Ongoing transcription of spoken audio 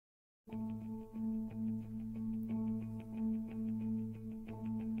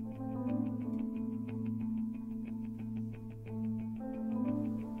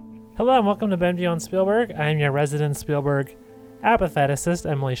Hello and welcome to Ben Beyond Spielberg. I'm your resident Spielberg apatheticist,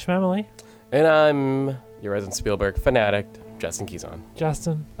 Emily Schmemily. And I'm your resident Spielberg fanatic, Justin Keyson.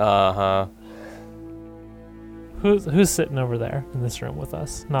 Justin. Uh-huh. Who's sitting over there in this room with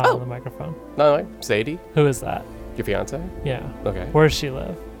us? Not on the microphone. No, Sadie. Who is that? Your fiance? Yeah. Okay. Where does she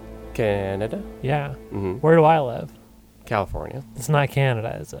live? Canada? Yeah. Mm-hmm. Where do I live? California. It's not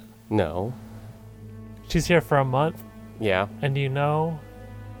Canada, is it? No. She's here for a month, Yeah. and do you know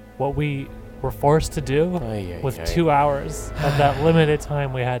what we were forced to do with 2 hours of that limited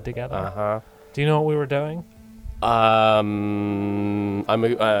time we had together? Uh-huh. Do you know what we were doing? I'm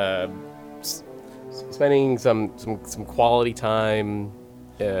spending some quality time.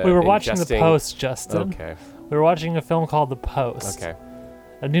 We were watching The Post, Justin. Okay. We were watching a film called The Post. Okay.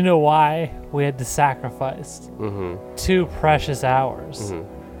 And do you know why we had to sacrifice 2 precious hours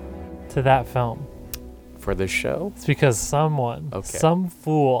to that film? For this show? It's because some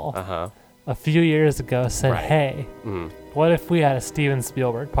fool, a few years ago said, Right. hey, what if we had a Steven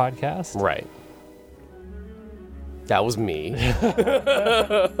Spielberg podcast? Right. That was me.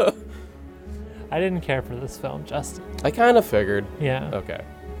 I didn't care for this film, Justin. I kind of figured. Yeah. Okay.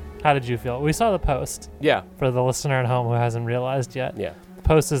 How did you feel? We saw The Post. Yeah. For the listener at home who hasn't realized yet. Yeah. The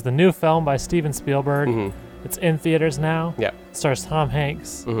Post is the new film by Steven Spielberg. Mm-hmm. It's in theaters now. Yeah. It stars Tom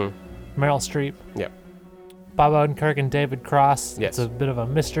Hanks, Meryl Streep, Yeah. Bob Odenkirk, and David Cross. Yes. It's a bit of a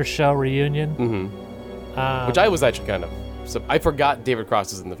Mr. Show reunion. Which I was actually kind of... So I forgot David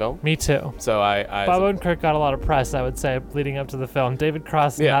Cross was in the film. Me too. So I Bob Odenkirk got a lot of press, I would say, leading up to the film. David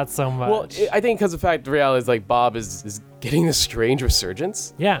Cross, not so much. Well, I think because the reality is like Bob is getting this strange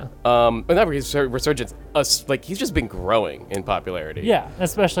resurgence. Yeah. But not resurgence. Like he's just been growing in popularity. Yeah,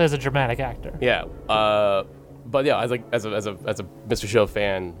 especially as a dramatic actor. Yeah. But yeah, as a Mr. Show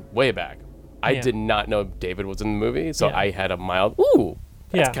fan way back, I did not know David was in the movie, so I had a mild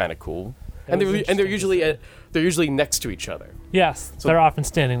that's kind of cool. And they're usually next to each other. Yes, so they're often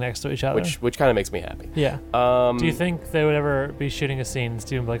standing next to each other, which kind of makes me happy. Yeah. Do you think they would ever be shooting a scene and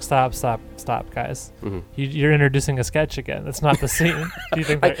Steven would be like, stop, guys? You're introducing a sketch again. That's not the scene. Do you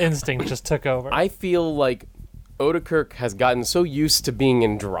think their instinct just took over? I feel like Odenkirk has gotten so used to being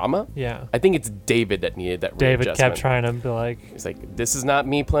in drama. Yeah. I think it's David that needed that David readjustment. kept trying to be like... He's like, this is not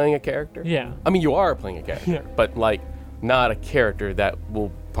me playing a character. Yeah. I mean, you are playing a character, but like not a character that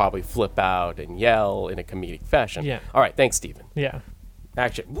will probably flip out and yell in a comedic fashion. Yeah. All right, thanks, Steven. Yeah.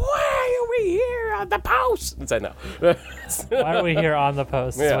 Action. Why are we here on the post? And said no. Why are we here on the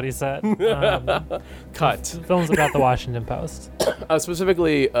Post? Is what he said. Cut. The film's about the Washington Post.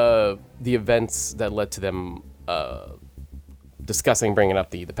 Specifically, the events that led to them discussing bringing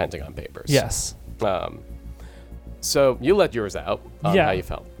up the Pentagon Papers. Yes. So you let yours out on how you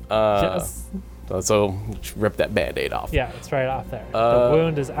felt. Yes. So rip that Band-Aid off. Yeah, it's right off there. The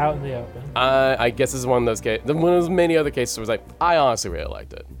wound is out in the open. I guess this is one of those cases. One of those many other cases where I was like, I honestly really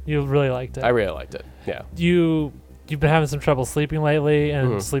liked it. You really liked it? I really liked it. Yeah. You've been having some trouble sleeping lately,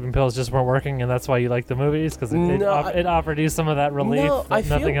 and sleeping pills just weren't working, and that's why you like the movies, because it offered you some of that relief that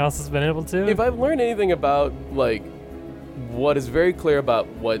nothing else has been able to. If I've learned anything about like what is very clear about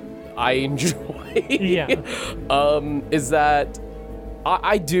what I enjoy, is that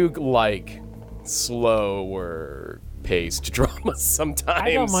I do like slower paced drama sometimes.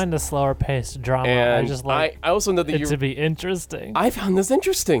 I don't mind a slower paced drama. And I just like I also know that it to be interesting. I found this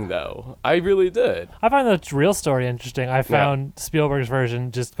interesting though. I really did. I find the real story interesting. I found Spielberg's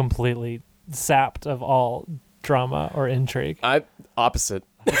version just completely sapped of all drama or intrigue. Opposite.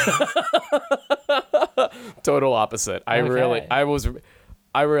 Total opposite. I really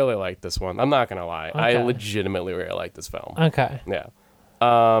liked this one. I'm not gonna lie. Okay. I legitimately really liked this film. Okay. Yeah.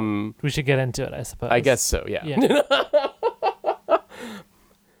 We should get into it, I suppose. I guess so, yeah.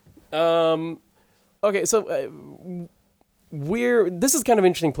 Okay, so this is kind of an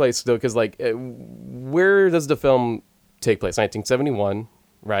interesting place, though, because, like, where does the film take place? 1971,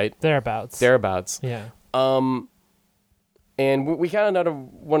 right? Thereabouts. Yeah. And we kind of know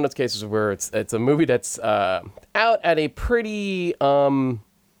one of those cases where it's a movie that's out at a pretty,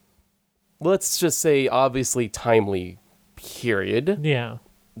 let's just say, obviously timely period. Yeah.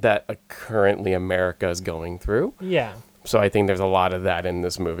 That currently America is going through. Yeah. So I think there's a lot of that in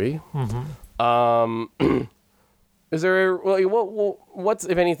this movie. Is there what's,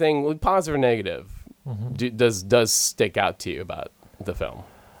 if anything, positive or negative does stick out to you about the film?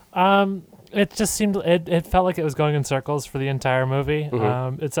 It just seemed it felt like it was going in circles for the entire movie.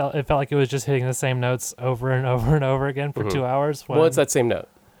 It felt like it was just hitting the same notes over and over and over again for 2 hours. What's that same note?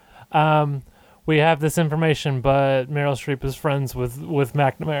 We have this information, but Meryl Streep is friends with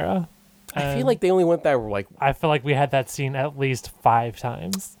McNamara. I feel like they only went there like... I feel like we had that scene at least 5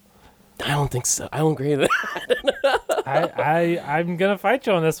 times. I don't think so. I don't agree with that. I'm gonna fight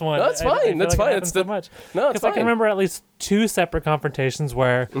you on this one. No, that's fine. That's fine. It's so much. No, it's fine. I can remember at least 2 separate confrontations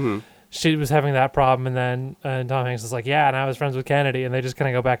where she was having that problem, and then Tom Hanks was like, "Yeah," and I was friends with Kennedy, and they just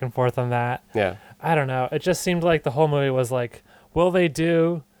kind of go back and forth on that. Yeah. I don't know. It just seemed like the whole movie was like, will they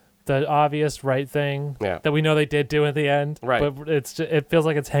do the obvious right thing that we know they did do at the end? Right. But it feels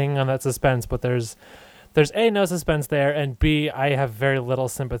like it's hanging on that suspense, but there's A, no suspense there, and B, I have very little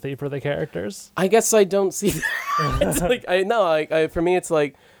sympathy for the characters. I guess I don't see that. It's like, for me, it's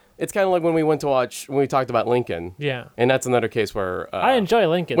like, it's kind of like when we talked about Lincoln. Yeah. And that's another case where... I enjoy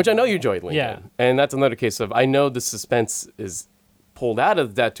Lincoln. Which I know you enjoyed Lincoln. Yeah. And that's another case of, I know the suspense is pulled out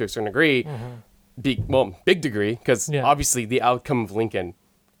of that to a certain degree, big degree, because obviously the outcome of Lincoln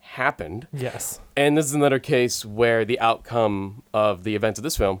happened. Yes. And this is another case where the outcome of the events of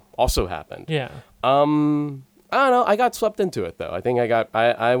this film also happened. Yeah. I don't know. I got swept into it, though. I think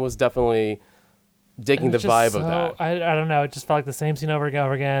I was definitely digging the vibe of that. I don't know. It just felt like the same scene over and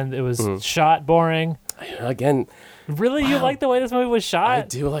over again. It was shot boring. Again. Really? Wow. You like the way this movie was shot? I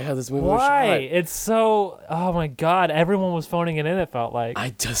do like how this movie was shot. Why? It's so... Oh, my God. Everyone was phoning it in, it felt like.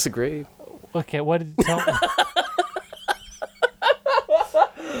 I disagree. Okay, what did you tell me?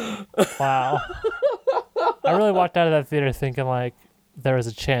 Wow. I really walked out of that theater thinking, like, there was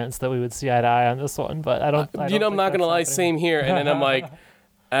a chance that we would see ide to eye on this one, but I don't I'm not gonna lie, same here. And then I'm like,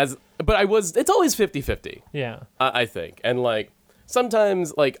 it's always 50-50. Yeah. I think. And like,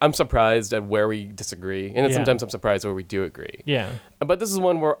 sometimes like I'm surprised at where we disagree, and then sometimes I'm surprised where we do agree. Yeah. But this is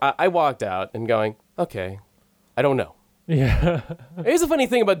one where I walked out and going, okay, I don't know. Yeah. Here's the funny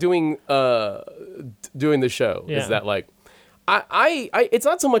thing about doing the show is that like, I it's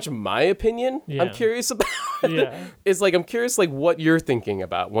not so much my opinion I'm curious about. It's like I'm curious like what you're thinking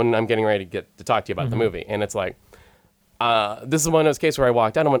about when I'm getting ready to talk to you about the movie. And it's like this is one of those cases where I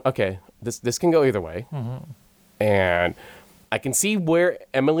walked out and went, okay, this can go either way. And I can see where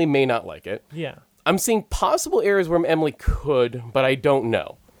Emily may not like it. Yeah. I'm seeing possible areas where Emily could, but I don't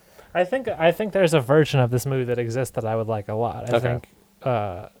know. I think there's a version of this movie that exists that I would like a lot. I think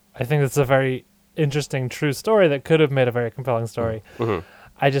it's a very interesting true story that could have made a very compelling story.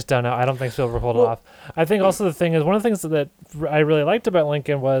 I just don't know. I don't think Spielberg pulled it off. I think also the thing is, one of the things that I really liked about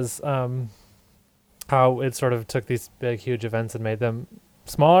Lincoln was how it sort of took these big, huge events and made them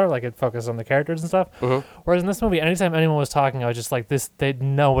smaller, like it focused on the characters and stuff. Whereas in this movie, anytime anyone was talking, I was just like,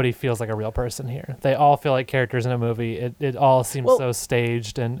 nobody feels like a real person here. They all feel like characters in a movie. It all seems so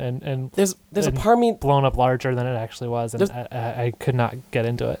staged and there's a part of me blown up larger than it actually was, and I could not get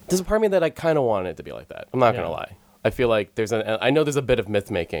into it. There's a part of me that I kind of wanted it to be like that. I'm not gonna lie. I feel like I know there's a bit of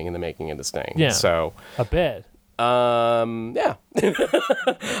myth making in the making of this thing. Yeah. So a bit. Yeah.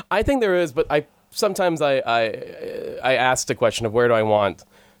 I think there is, but sometimes I ask the question of where do I want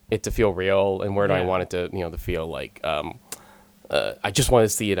it to feel real and where do I want it to to feel like I just want to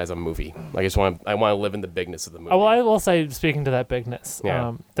see it as a movie. I want to live in the bigness of the movie. Well, I will say, speaking to that bigness,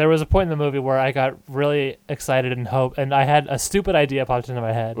 there was a point in the movie where I got really excited and hope, and I had a stupid idea popped into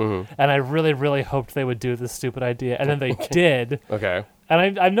my head, and I really, really hoped they would do this stupid idea, and then they did. Okay.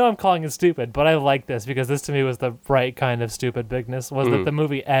 And I know I'm calling it stupid, but I like this because this to me was the right kind of stupid bigness. Was that the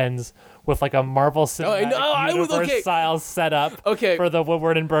movie ends with like a Marvel Cinematic Universe style setup for the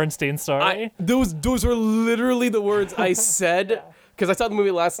Woodward and Bernstein story. Those were literally the words I said because I saw the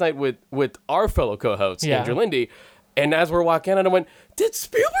movie last night with our fellow co-host Andrew Lindy, and as we're walking out, I went, "Did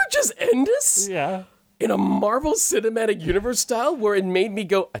Spielberg just end us?" Yeah. In a Marvel Cinematic Universe style, where it made me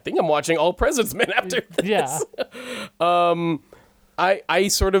go, "I think I'm watching All President's Men after this." Yeah. I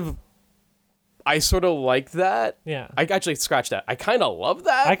sort of like that. Yeah. I actually scratched that. I kind of love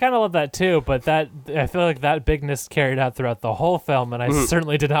that. I kind of love that too, but I feel like that bigness carried out throughout the whole film, and I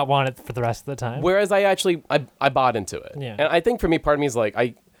certainly did not want it for the rest of the time. Whereas I bought into it. Yeah. And I think for me, part of me is like,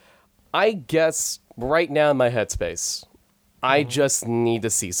 I guess right now in my headspace, I just need to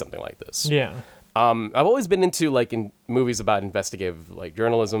see something like this. Yeah. I've always been into like in movies about investigative like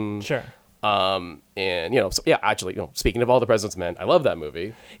journalism. Sure. And speaking of All the President's Men, I love that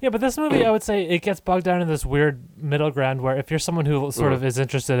movie. Yeah, but this movie, I would say, it gets bogged down in this weird middle ground where if you're someone who sort of is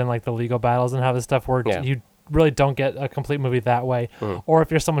interested in like the legal battles and how this stuff works, you really don't get a complete movie that way. Or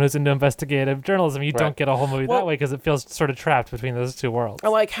if you're someone who's into investigative journalism, you don't get a whole movie that way because it feels sort of trapped between those two worlds.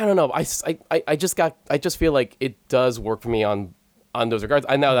 I don't know. I just feel like it does work for me on those regards.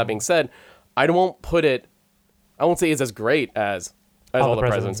 Now that being said, I won't say it's as great as All the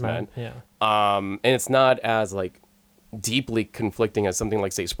President's Men. Yeah. And it's not as like deeply conflicting as something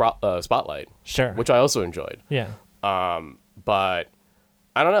like say Spotlight. Sure. Which I also enjoyed. Yeah. But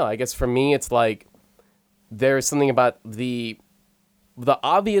I don't know. I guess for me, it's like there's something about the the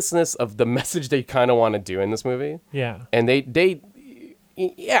obviousness of the message they kind of want to do in this movie. Yeah. And like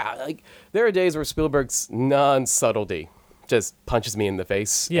there are days where Spielberg's non-subtlety just punches me in the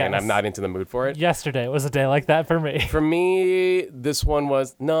face, and I'm not into the mood for it. Yesterday was a day like that for me. For me, this one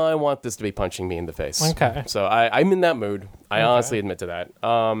was, no, I want this to be punching me in the face. Okay. So I'm in that mood. I honestly admit to that.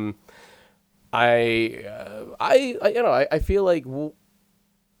 I feel like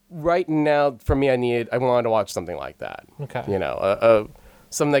right now, for me, I wanted to watch something like that. Okay. You know,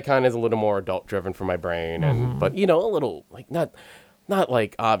 something that kind of is a little more adult driven for my brain, and but a little like not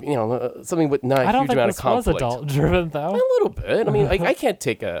like something with not a huge amount of conflict. I don't think this was adult driven though. A little bit. I mean, I can't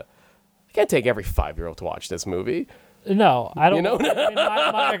take every 5-year-old to watch this movie. No, I don't. I mean,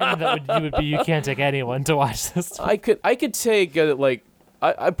 my argument would be you can't take anyone to watch this. I could take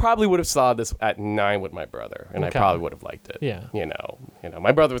I probably would have saw this at 9 with my brother, and I probably would have liked it. Yeah.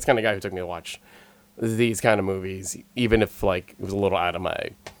 My brother was the kind of guy who took me to watch these kind of movies, even if like it was a little out of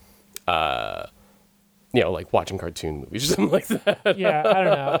my, like watching cartoon movies or something like that. Yeah, I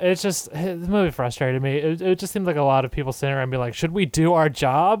don't know. It's just the movie frustrated me. It just seemed like a lot of people sitting around and be like, "Should we do our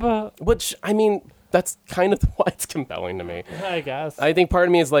job?" Which I mean, that's kind of why it's compelling to me. I guess. I think part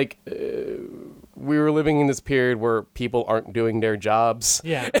of me is like. We were living in this period where people aren't doing their jobs.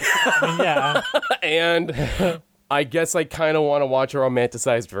 Yeah. I mean, yeah. And I guess I kind of want to watch a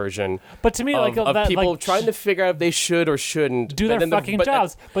romanticized version. But to me, of people trying to figure out if they should or shouldn't do their fucking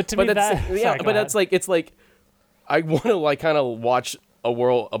jobs. But to me, it's like I want to like kind of watch a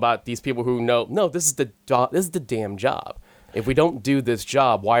world about these people who know, no, this is the damn job. If we don't do this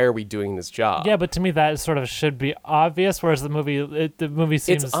job, why are we doing this job? Yeah, but to me that sort of should be obvious. Whereas the movie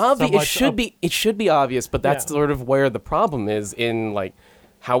seems it's obvious. It should be obvious, but that's sort of where the problem is in like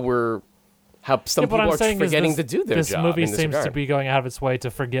how some people are forgetting to do their job. This movie seems to be going out of its way to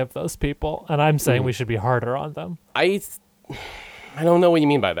forgive those people, and I'm saying we should be harder on them. I don't know what you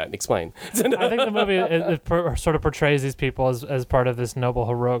mean by that. Explain. I think the movie it sort of portrays these people as part of this noble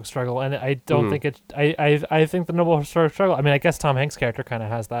heroic struggle, and I don't think it. I think the noble heroic struggle. I mean, I guess Tom Hanks' character kind of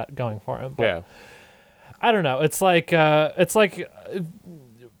has that going for him. But yeah. I don't know. It's like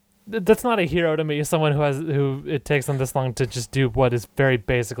that's not a hero to me. Someone who it takes them this long to just do what is very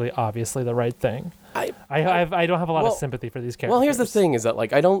basically obviously the right thing. I don't have a lot of sympathy for these characters. Well, here's the thing: is that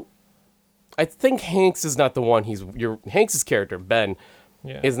like I think Hanks is not the one. Hanks's character Ben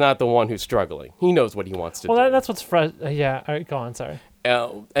is not the one who's struggling. He knows what he wants to do. Well, that's what's yeah. All right, go on. Sorry.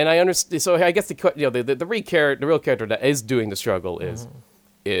 And I understand. So I guess the real character that is doing the struggle is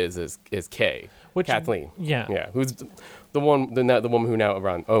Kay, Kathleen. Yeah. Who's the woman who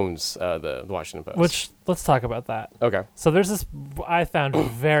now owns the Washington Post. Which let's talk about that. Okay. So there's this I found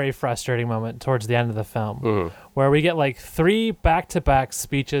very frustrating moment towards the end of the film where we get like 3 back-to-back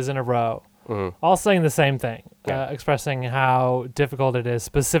speeches in a row. All saying the same thing, expressing how difficult it is,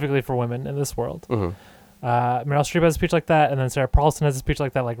 specifically for women in this world. Meryl Streep has a speech like that, and then Sarah Paulson has a speech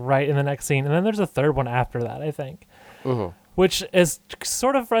like that, like right in the next scene, and then there's a third one after that, I think, which is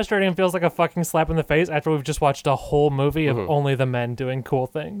sort of frustrating and feels like a fucking slap in the face after we've just watched a whole movie of only the men doing cool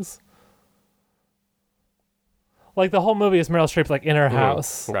things. Like the whole movie is Meryl Streep like in her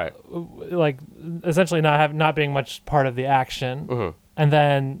house, right? Like essentially not being much part of the action. And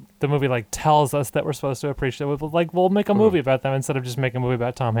then the movie like tells us that we're supposed to appreciate it. Like we'll make a movie about them instead of just making a movie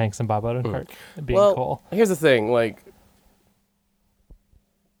about Tom Hanks and Bob Odenkirk being cool. Here's the thing, like,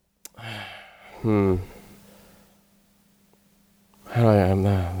 I'm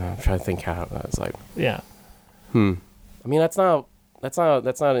trying to think how it's like. Yeah. I mean, that's not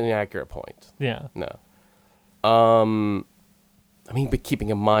an inaccurate point. Yeah. No. I mean, but keeping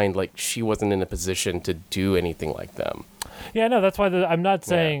in mind, like, she wasn't in a position to do anything like them. Yeah, no, that's why I'm not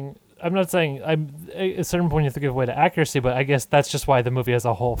saying at a certain point you have to give way to accuracy, but I guess that's just why the movie as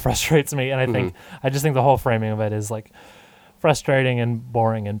a whole frustrates me, and I just think the whole framing of it is like frustrating and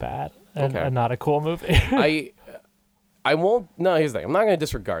boring and bad, and not a cool movie. I won't. No, here's the thing. I'm not going to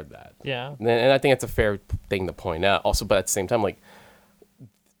disregard that. Yeah, and I think it's a fair thing to point out. Also, but at the same time, like,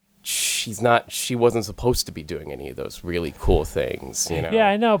 she wasn't supposed to be doing any of those really cool things, you know. Yeah,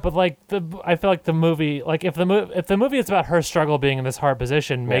 I know, but like I feel like the movie, like if the movie is about her struggle being in this hard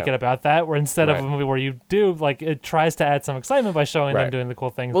position, make it about that, where instead of a movie where you do like it tries to add some excitement by showing them doing the cool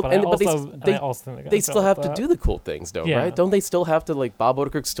things. Well, but I also think they still have to do the cool things, though, right? Don't they still have to, like, Bob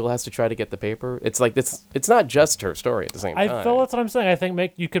Odenkirk still has to try to get the paper? It's like it's not just her story at the same time. I feel that's what I'm saying. I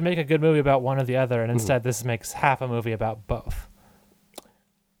think you could make a good movie about one or the other, and instead this makes half a movie about both.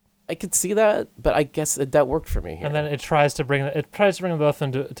 I could see that, but I guess that worked for me here. And then it tries to bring them both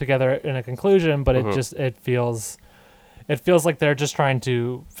together in a conclusion, but it It feels like they're just trying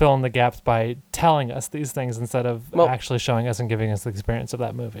to fill in the gaps by telling us these things instead of actually showing us and giving us the experience of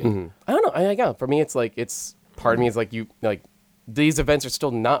that movie. Mm-hmm. I don't know. Yeah, for me, it's like part of me is like these events are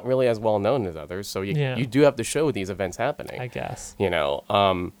still not really as well known as others, so you do have to show these events happening. I guess.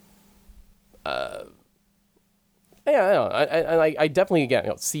 I definitely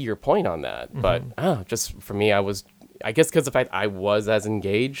see your point on that, but just for me, I guess because the fact I was as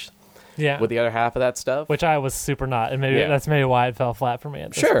engaged with the other half of that stuff, which I was super not, and that's maybe why it fell flat for me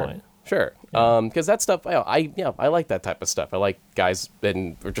at this point. Sure. Because that stuff, I like that type of stuff. I like guys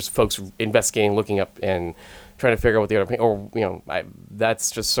or just folks investigating, looking up, and trying to figure out what the other, or that's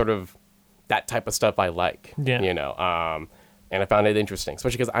just sort of that type of stuff I like. Yeah. And I found it interesting,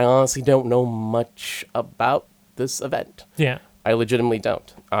 especially because I honestly don't know much about this event. Yeah. I legitimately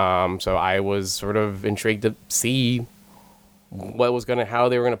don't. So I was sort of intrigued to see how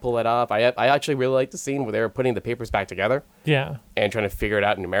they were gonna pull that off. I actually really liked the scene where they were putting the papers back together. Yeah. And trying to figure it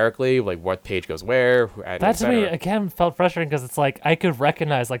out numerically, like what page goes where. That to me again felt frustrating because it's like I could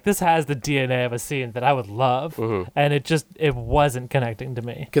recognize like this has the DNA of a scene that I would love, and it wasn't connecting to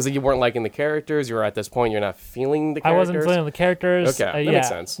me. Because you weren't liking the characters. You were at this point. You're not feeling the characters. I wasn't feeling the characters. Okay, that makes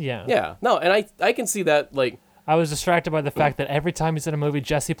sense. Yeah. Yeah. No, and I can see that like. I was distracted by the fact that every time he's in a movie,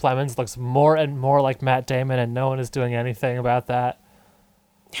 Jesse Plemons looks more and more like Matt Damon, and no one is doing anything about that.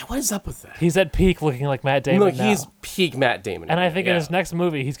 Yeah, what is up with that? He's at peak looking like Matt Damon now. He's peak Matt Damon. And I think in his next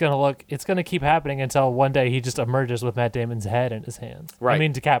movie, it's going to keep happening until one day he just emerges with Matt Damon's head in his hands. Right. I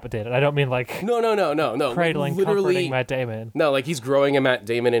mean decapitated. I don't mean like... No. Cradling, comforting Matt Damon. No, like he's growing a Matt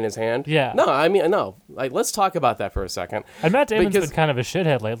Damon in his hand. Yeah. No, I mean, no. Like, let's talk about that for a second. And Matt Damon's been kind of a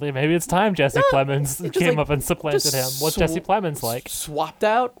shithead lately. Maybe it's time Jesse Plemons came up and supplanted him. What's Jesse Plemons like? Swapped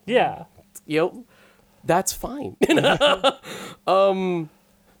out? Yeah. That's fine.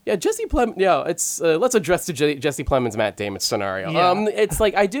 Yeah, Jesse Plemons. Yeah, it's let's address the Jesse Plemons Matt Damon scenario. Yeah. It's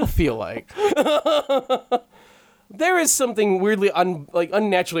like I do feel like there is something weirdly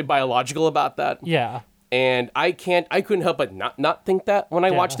unnaturally biological about that. Yeah, and I couldn't help but not think that when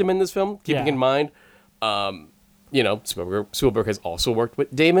I watched him in this film. Keeping in mind, Spielberg has also worked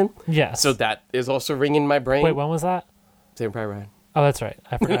with Damon. Yes, so that is also ringing in my brain. Wait, when was that? Saving Private Ryan. Oh, that's right.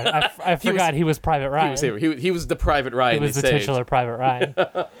 I forgot. I forgot he was Private Ryan. He was the Private Ryan. He was the titular Private Ryan.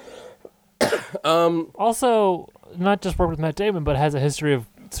 Also, not just worked with Matt Damon, but has a history of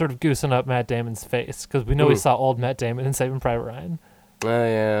sort of goosing up Matt Damon's face because we know we saw old Matt Damon in Saving Private Ryan. Oh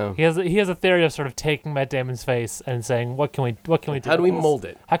yeah. He has a theory of sort of taking Matt Damon's face and saying, what can we do? How do we mold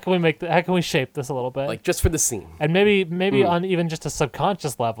it? How can we shape this a little bit? Like just for the scene. And maybe on even just a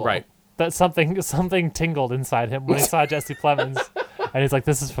subconscious level. Right. That something tingled inside him when he saw Jesse Plemons, and he's like,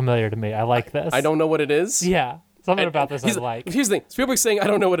 "This is familiar to me. I like this." I don't know what it is. Yeah, something about this I like. Here's the thing: Spielberg's saying, "I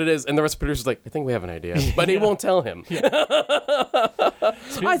don't know what it is," and the rest of the producers are like, "I think we have an idea," but he won't tell him. Yeah.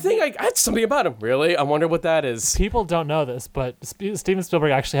 I think I had something about him. Really, I wonder what that is. People don't know this, but Steven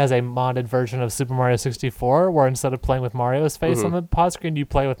Spielberg actually has a modded version of Super Mario 64, where instead of playing with Mario's face on the pause screen, you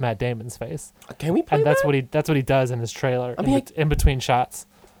play with Matt Damon's face. Can we play? And that's what he does in his trailer. In between shots.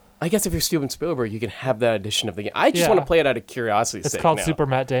 I guess if you're Steven Spielberg, you can have that edition of the game. I just want to play it out of curiosity. It's called Super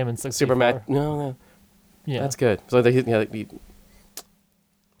Matt Damon 64. Super Matt. No. Yeah, that's good. So see,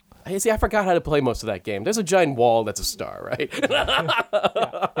 I forgot how to play most of that game. There's a giant wall that's a star, right? yeah,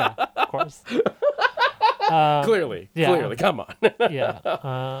 of course. Clearly, come on.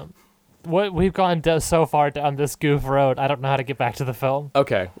 Yeah. What we've gone so far down this goof road, I don't know how to get back to the film.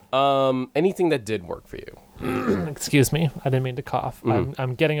 Okay. Anything that did work for you? Excuse me, I didn't mean to cough.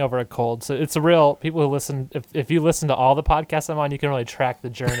 I'm getting over a cold, so it's a real people who listen. If you listen to all the podcasts I'm on, you can really track the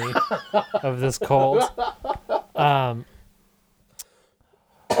journey of this cold. I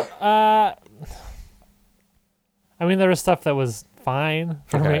mean, there was stuff that was fine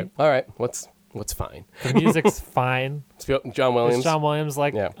for me. All right, what's fine? The music's fine. John Williams. It's John Williams.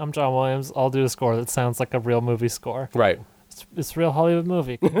 I'm John Williams. I'll do a score that sounds like a real movie score. Right. It's a real Hollywood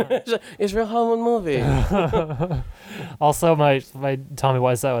movie. It's a real Hollywood movie. Also, my Tommy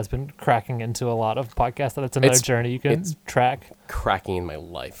Wiseau has been cracking into a lot of podcasts. That's another journey you can track. Cracking in my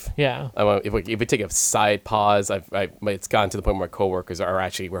life. Yeah. If we take a side pause, it's gotten to the point where my coworkers are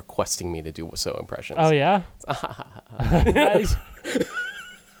actually requesting me to do Wiseau impressions. Oh yeah.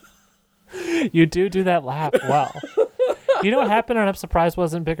 You do that laugh well. You know what happened on I'm Surprised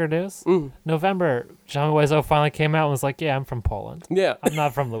Wasn't Bigger News? November, John Wiseau finally came out and was like, yeah, I'm from Poland. Yeah. I'm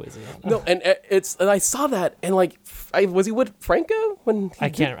not from Louisiana. No, and I saw that, and was he with Franco when I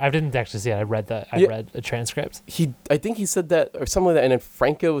didn't actually see it. I read a transcript. I think he said that or something like that, and then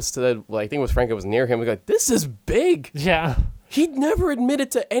Franco said, I think it was Franco was near him. He was like, this is big. Yeah. He never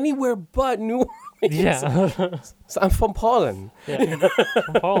admitted to anywhere but New Orleans. Yeah. So I'm from Poland. Yeah.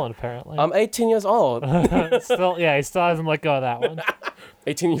 From Poland, apparently. I'm 18 years old. He still hasn't let go of that one.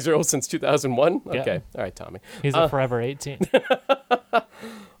 18 years old since 2001? Yeah. Okay. All right, Tommy. He's a forever 18.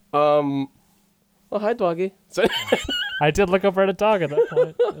 Well, hi, doggy. So I did look over at a dog at that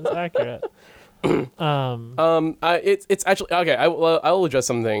point. It was accurate. It's actually okay. I will address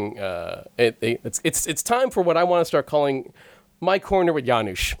something. It's time for what I want to start calling my corner with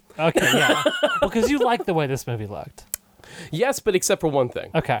Janusz. Okay, yeah. Well, because you like the way this movie looked. Yes, but except for one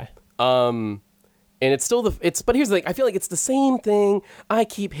thing. Okay. And it's still but here's the thing. I feel like it's the same thing. I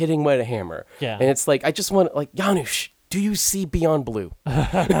keep hitting with a hammer. Yeah. And it's like I just want like Janusz. Do you see Beyond Blue?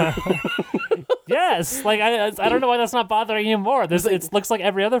 Yes, like I don't know why that's not bothering you more. It looks like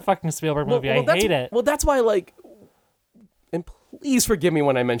every other fucking Spielberg movie. I hate it. Well, that's why, like, and please forgive me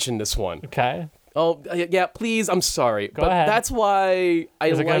when I mention this one. Okay. Oh, yeah, please. I'm sorry. Go ahead. That's why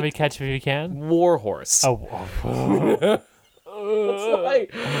Is it going to be Catch Me If You Can? War Horse. Oh. That's why,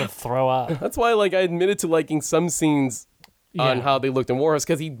 I'm going to throw up. that's why, like, I admitted to liking some scenes on how they looked in War Horse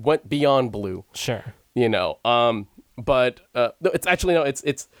because he went beyond blue. Sure. You know. But no, it's actually no.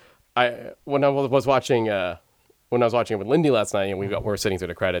 It's when I was watching it with Lindy last night, and we're sitting through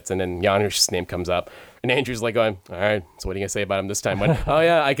the credits, and then Janusz's name comes up, and Andrew's like going, "All right, so what are you gonna say about him this time?" When, oh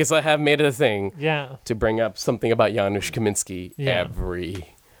yeah, I guess I have made it a thing, to bring up something about Janusz Kaminski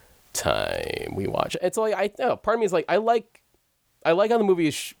every time we watch it. It's like part of me is like I like how the movie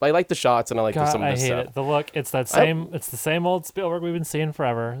is. I like the shots, and I like some of the stuff. I hate it. The look. It's the same old Spielberg we've been seeing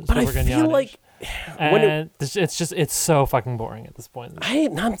forever. But I feel like. It's so fucking boring at this point.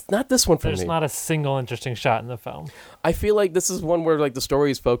 Not this one for me. There's not a single interesting shot in the film. I feel like this is one where like the story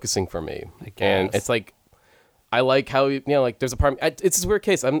is focusing for me, and it's like I like how like there's a part. It's this weird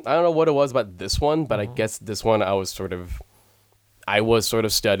case. I don't know what it was about this one, but I guess this one I was sort of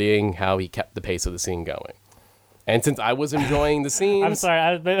studying how he kept the pace of the scene going. And since I was enjoying the scenes... I'm sorry.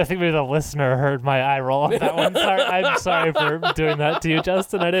 I think maybe the listener heard my eye roll on that one. I'm sorry for doing that to you,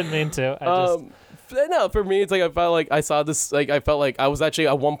 Justin. I didn't mean to. No, for me, it's like I felt like I saw this... Like I felt like I was actually...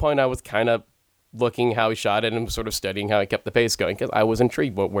 At one point, I was kind of looking how he shot it and sort of studying how he kept the pace going because I was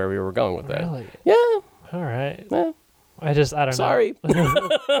intrigued with where we were going with that. Really? Yeah. All right. Yeah. I don't know. Sorry. I'm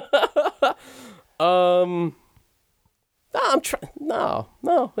trying... No.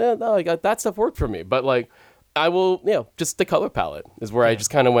 Like, that stuff worked for me. But like... I will, just the color palette is where I just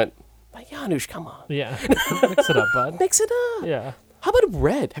kind of went, like, Janusz, come on. Yeah. Mix it up, bud. Mix it up. Yeah. How about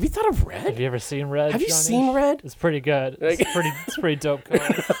Red? Have you thought of Red? Have you ever seen Red? Have you seen Red? It's pretty good. It's pretty dope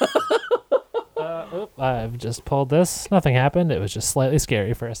color. I've just pulled this. Nothing happened. It was just slightly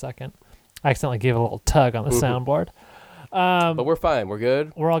scary for a second. I accidentally gave a little tug on the soundboard. But we're fine. We're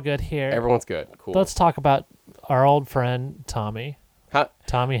good. We're all good here. Everyone's good. Cool. Let's talk about our old friend, Tommy.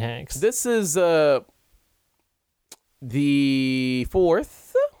 Tommy Hanks. This is... the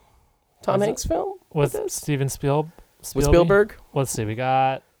fourth Tom Hanks film with Steven Spielberg. With Spielberg. Let's see. We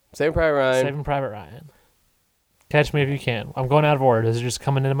got Saving Private Ryan. Catch Me If You Can. I'm going out of order. This is just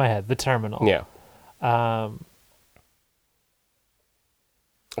coming into my head. The Terminal. Yeah. I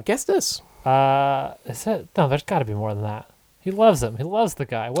guess this. Is it? No, there's got to be more than that. He loves him. He loves the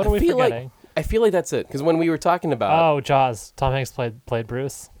guy. What are we forgetting? I feel like that's it. Because when we were talking about... Oh, Jaws. Tom Hanks played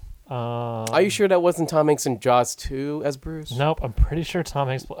Bruce. Are you sure that wasn't Tom Hanks in Jaws 2 as Bruce? Nope, I'm pretty sure Tom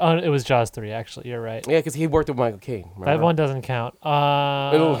Hanks... it was Jaws 3, actually. You're right. Yeah, because he worked with Michael Caine. That one doesn't count.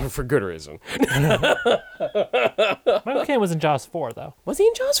 For good reason. Michael Caine was in Jaws 4, though. Was he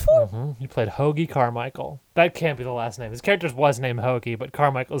in Jaws 4? Mm-hmm. He played Hoagie Carmichael. That can't be the last name. His character was named Hoagie, but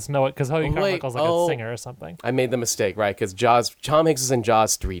Carmichael's because Hoagie Carmichael's like a singer or something. I made the mistake, right? Because Tom Hanks is in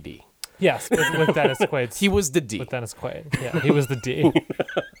Jaws 3D. Yes, with Dennis Quaid. He was the D. With Dennis Quaid. Yeah, he was the D.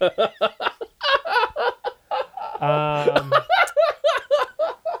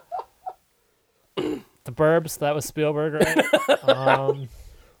 The Burbs, that was Spielberg, right?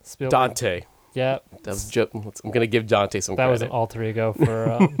 Spielberg. Dante. Yep. That was I'm going to give Dante some credit. That was an alter ego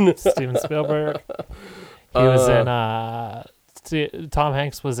for Steven Spielberg. He was in... Tom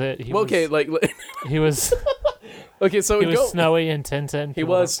Hanks was it. He was... Okay, so he was Snowy in Tintin. He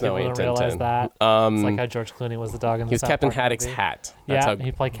was Snowy in Tintin. Realize that. It's like how George Clooney was the dog in the South Captain Park Haddock's movie. hat.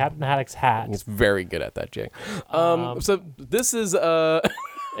 He played Captain Haddock's hat. He's very good at that, Jake. So this is...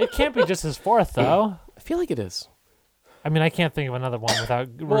 It can't be just his fourth, though. I feel like it is. I mean, I can't think of another one without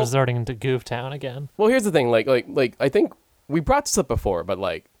resorting to Goof Town again. Well, here's the thing. Like I think we brought this up before, but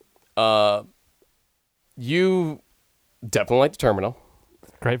you definitely liked The Terminal.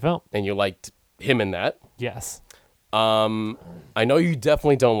 Great film. And you liked him in that. Yes. I know you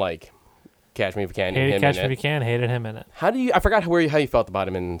definitely don't like Catch Me If You Can. Hated Catch Me If You Can. Hated him in it. I forgot how you felt about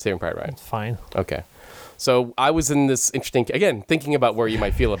him in Saving Private Ryan. It's fine. Okay. So I was in this interesting, again, thinking about where you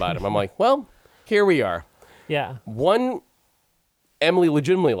might feel about him. I'm like, well, here we are. Yeah. One, Emily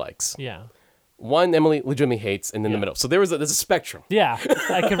legitimately likes. Yeah. One, Emily legitimately hates, and in the middle. So there's a spectrum. Yeah.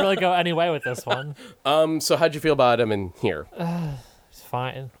 I could really go any way with this one. So how'd you feel about him in here? It's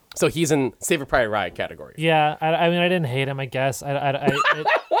fine. So he's in Saving Private Ryan category. Yeah. I mean, I didn't hate him, I guess.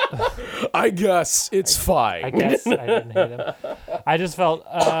 I guess it's fine. I guess I didn't hate him. I just felt...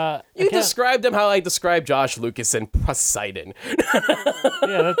 you described him how I described Josh Lucas and Poseidon.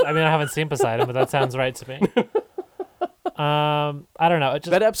 Yeah, I haven't seen Poseidon, but that sounds right to me. I don't know.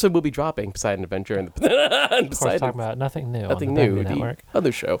 That episode will be dropping, Poseidon Adventure, and of course, talking about nothing new. Nothing on the new. Network. The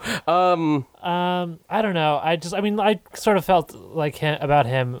other show. I don't know. I I sort of felt like about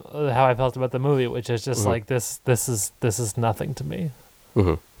him how I felt about the movie, which is just like this is nothing to me.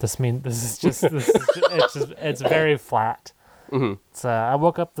 It's very flat. So I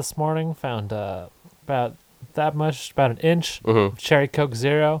woke up this morning, found about an inch of Cherry Coke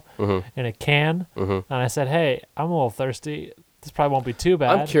Zero in a can, and I said, "Hey, I'm a little thirsty. This probably won't be too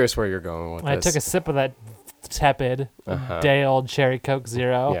bad." I'm curious where you're going with this. I took a sip of that tepid, day-old Cherry Coke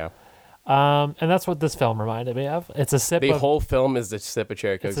Zero. Yeah. And that's what this film reminded me of. It's a sip. The whole film is the sip of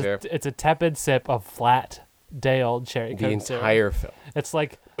Cherry Coke Zero. It's a tepid sip of flat, day-old Cherry Coke Zero. The entire film. It's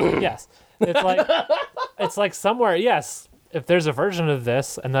like, yes, it's like somewhere. Yes, if there's a version of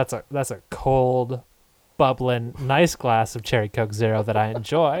this, and that's a cold, bubbling, nice glass of Cherry Coke Zero that I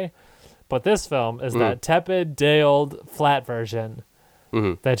enjoy, but this film is that tepid, day-old, flat version.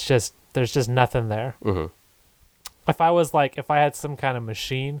 That's just there's just nothing there. If I had some kind of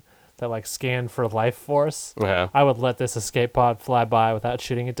machine that like scanned for life force, I would let this escape pod fly by without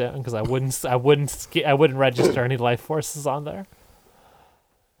shooting it down because I wouldn't register any life forces on there.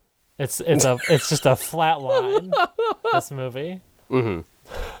 It's just a flat line. This movie.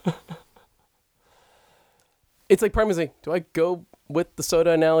 It's like Parmesan. Do I go with the soda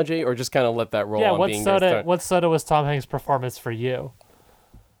analogy or just kind of let that roll? Yeah. On What soda was Tom Hanks' performance for you?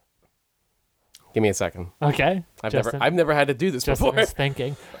 Give me a second. Okay. I've never had to do this Justin before. is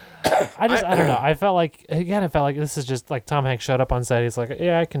thinking. I don't know. I felt like this is just like Tom Hanks showed up on set. He's like,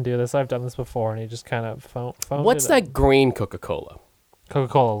 yeah, I can do this. I've done this before, and he just kind of phoned. What's that green Coca-Cola?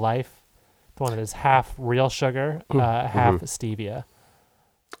 Coca-Cola Life, the one that is half real sugar, half stevia.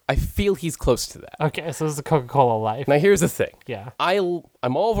 I feel he's close to that. Okay, so this is a Coca-Cola Life. Now here's the thing. Yeah.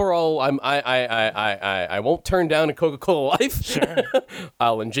 I'm overall. I won't turn down a Coca-Cola Life. Sure.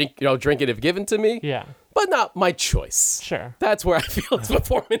 I'll drink it if given to me. Yeah. But not my choice. Sure. That's where I feel his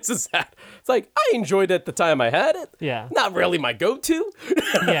performance is at. It's like, I enjoyed it the time I had it. Yeah. Not really my go-to.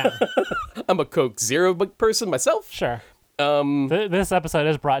 Yeah. I'm a Coke Zero person myself. Sure. This episode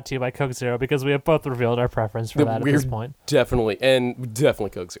is brought to you by Coke Zero because we have both revealed our preference for that at this point. Definitely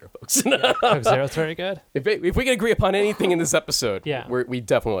Coke Zero, folks. Coke Zero is very good. If we can agree upon anything in this episode, we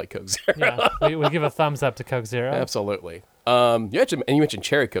definitely like Coke Zero. Yeah, we give a thumbs up to Coke Zero. Absolutely. You mentioned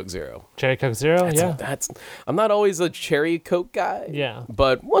Cherry Coke Zero. Cherry Coke Zero, I'm not always a Cherry Coke guy. Yeah.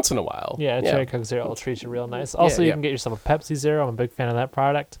 But once in a while. Yeah, Cherry Coke Zero will treat you real nice. Also, you can get yourself a Pepsi Zero. I'm a big fan of that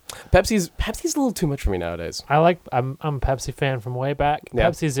product. Pepsi's a little too much for me nowadays. I'm a Pepsi fan from way back. Yeah.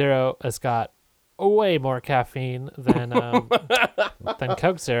 Pepsi Zero has got way more caffeine than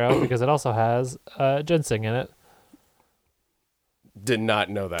Coke Zero because it also has ginseng in it. Did not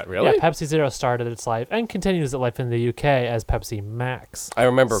know that, really? Yeah, Pepsi Zero started its life and continues its life in the UK as Pepsi Max. I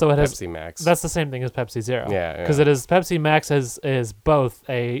remember Pepsi Max. That's the same thing as Pepsi Zero. Yeah. Because it is Pepsi Max is both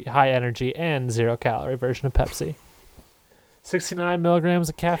a high energy and 0 calorie version of Pepsi. 69 milligrams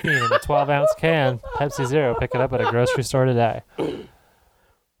of caffeine in a 12-ounce can. Pepsi Zero. Pick it up at a grocery store today.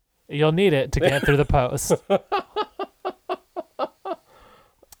 You'll need it to get through the post.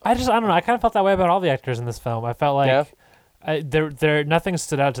 I don't know. I kind of felt that way about all the actors in this film. I felt like nothing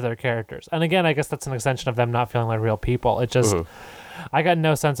stood out to their characters. And again, I guess that's an extension of them not feeling like real people. It just, I got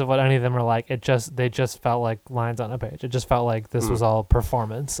no sense of what any of them were like. They just felt like lines on a page. It just felt like this was all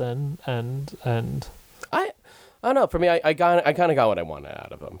performance and. I don't know. For me, I kind of got what I wanted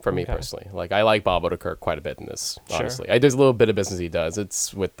out of him. For me personally, like I like Bob Odenkirk quite a bit in this. Honestly, there's a little bit of business he does.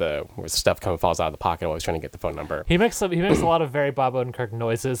 It's where stuff falls out of the pocket while he's trying to get the phone number. He makes a lot of very Bob Odenkirk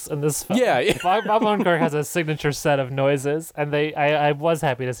noises in this film. Yeah. Bob Odenkirk has a signature set of noises, and I was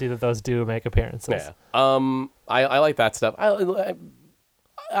happy to see that those do make appearances. Yeah. I like that stuff.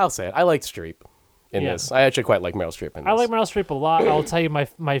 I'll say it. I like Streep. in this. I actually quite like Meryl Streep in this. I like Meryl Streep a lot. I'll tell you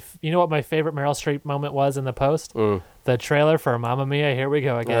you know what my favorite Meryl Streep moment was in the post? The trailer for Mamma Mia, Here We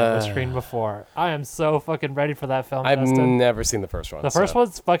Go Again, the screen before. I am so fucking ready for that film. I've never seen the first one. The first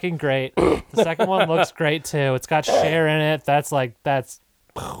one's fucking great. The second one looks great too. It's got Cher in it. That's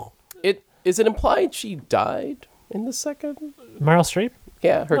Is it implied she died in the second? Meryl Streep?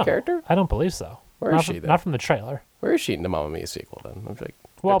 Yeah, her character? I don't believe so. Where is she then? Not from the trailer. Where is she in the Mamma Mia sequel then? I'm like,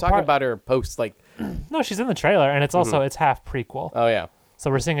 well, they're talking about her post No, she's in the trailer, and it's also it's half prequel. Oh yeah. So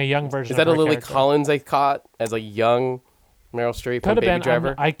we're seeing a young version. Is that of a Lily character. Collins I caught as a young Meryl Streep? Could have been.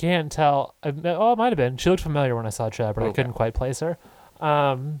 Driver? I can't tell. It might have been. She looked familiar when I saw the trailer, but I couldn't quite place her.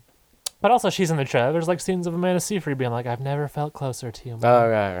 But also, she's in the trailer. There's like scenes of Amanda Seyfried being like, "I've never felt closer to you, Mom." Oh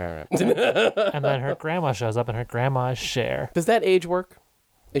right. And then her grandma shows up, and her grandma is Cher. Does that age work?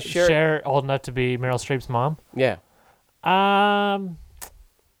 Is Cher old enough to be Meryl Streep's mom? Yeah.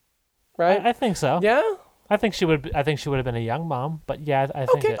 Right. I think so. Yeah. I think she would have been a young mom, but yeah, I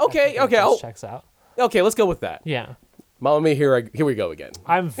think Okay. it checks out. Okay, let's go with that. Yeah. Mamma Mia, here we go again.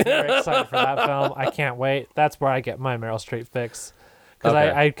 I'm very excited for that film. I can't wait. That's where I get my Meryl Streep fix. Because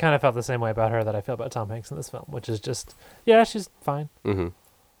I kind of felt the same way about her that I feel about Tom Hanks in this film, which is just, yeah, she's fine. Mm-hmm.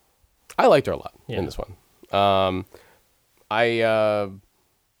 I liked her a lot in this one. I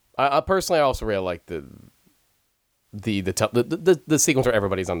personally also really like the sequence where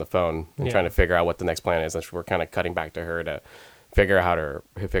everybody's on the phone and trying to figure out what the next plan is, and we're kind of cutting back to her to figuring out her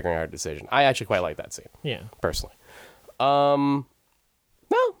decision. I actually quite like that scene. Yeah, personally. No,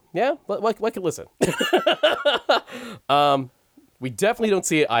 yeah, what could listen? We definitely don't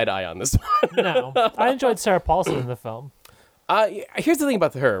see eye to eye on this one. No, I enjoyed Sarah Paulson in the film. Here's the thing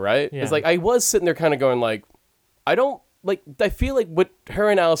about her, right? Yeah. It's like I was sitting there kind of going like, I feel like with her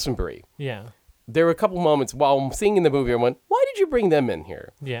and Alison Brie. Yeah. There were a couple moments while I'm seeing in the movie, I went, why did you bring them in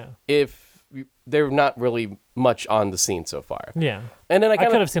here? Yeah. If they're not really much on the scene so far. Yeah. And then I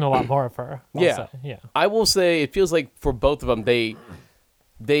could have seen a lot more of her. Yeah. I will say it feels like for both of them, they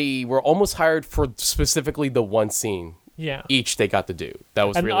were almost hired for specifically the one scene. Yeah. Each they got to do. That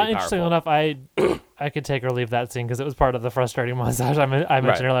was really powerful. Interesting enough, I could take or leave that scene because it was part of the frustrating montage I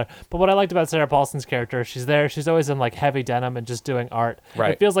mentioned earlier. But what I liked about Sarah Paulson's character, she's always in like heavy denim and just doing art.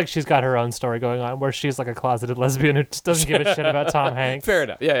 Right. It feels like she's got her own story going on where she's like a closeted lesbian who just doesn't give a shit about Tom Hanks. Fair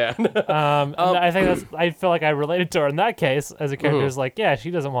enough. Yeah. I feel like I related to her in that case as a character who's like, yeah, she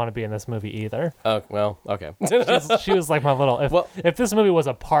doesn't want to be in this movie either. Oh, well, okay. She was like my little, if this movie was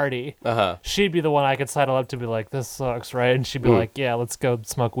a party, she'd be the one I could sidle up to be like, this sucks, right? And she'd be like, yeah, let's go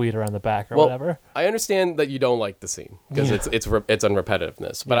smoke weed around the back or whatever. I understand that you don't like the scene because it's on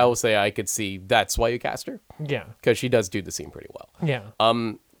repetitiveness, but I will say I could see that's why you cast her. Yeah, because she does do the scene pretty well. Yeah.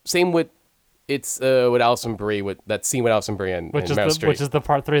 Same with with Alison Brie with that scene with Alison Brie and Meryl Streep, which is the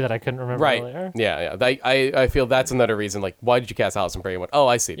part 3 that I couldn't remember earlier. Yeah. I feel that's another reason. Like, why did you cast Alison Brie? I went, oh,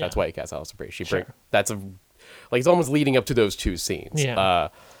 I see. That's why you cast Alison Brie. It's almost leading up to those two scenes. Yeah.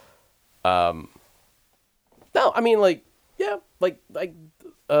 No, I mean I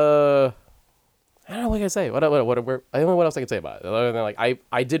don't know what I can say. I don't know what else I can say about it. Other than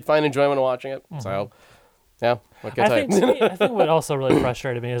I did find enjoyment watching it. So, yeah. What can I think what also really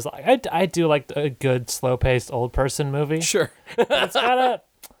frustrated me is I do like a good slow-paced old person movie. Sure.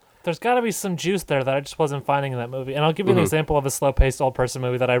 There's got to be some juice there that I just wasn't finding in that movie. And I'll give you an example of a slow-paced old person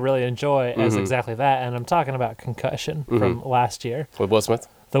movie that I really enjoy as exactly that. And I'm talking about Concussion from last year. With Will Smith?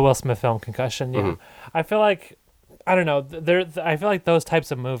 The Will Smith film Concussion. Yeah. I feel like I don't know. I feel like those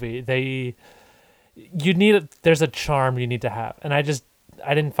types of movie there's a charm you need to have, and I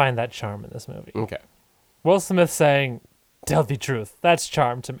didn't find that charm in this movie. Okay. Will Smith saying, "Tell the truth." That's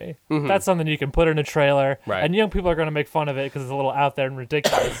charm to me. That's something you can put in a trailer, right? And young people are going to make fun of it because it's a little out there and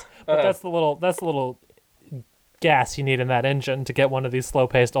ridiculous. But that's the little gas you need in that engine to get one of these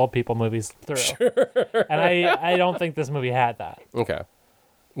slow-paced old people movies through. Sure. And I don't think this movie had that. Okay.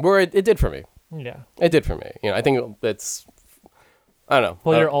 Where it did for me. Yeah. It did for me. I think it's. I don't know.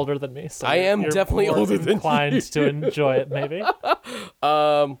 Well, you're older than me, so I am definitely older than inclined you. to enjoy it, maybe.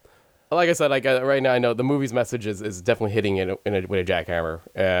 Like I said, right now I know the movie's message is definitely hitting it with a jackhammer,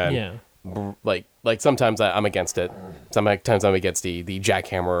 and like sometimes I'm against it. Sometimes I'm against the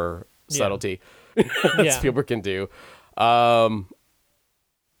jackhammer subtlety that Spielberg can do. Right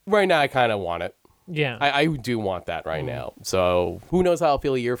now I kind of want it. Yeah, I do want that right now. So who knows how I'll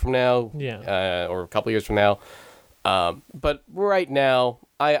feel a year from now? Yeah, or a couple years from now. But right now,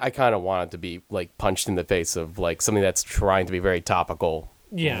 I kind of want it to be like punched in the face of like something that's trying to be very topical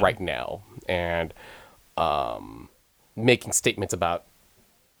right now and making statements about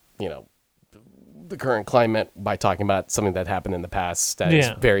the current climate by talking about something that happened in the past that is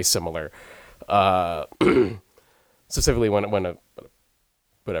very similar. Specifically when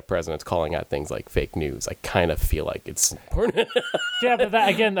a president's calling out things like fake news, I kind of feel like it's important. Yeah, but that,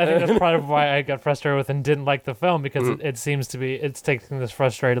 again, I think that's part of why I got frustrated with and didn't like the film, because it seems to be, it's taking this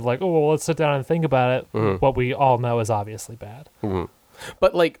frustrated, like, oh, well, let's sit down and think about it. What we all know is obviously bad.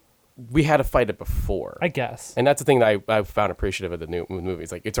 But, like, we had to fight it before. I guess. And that's the thing that I found appreciative of the new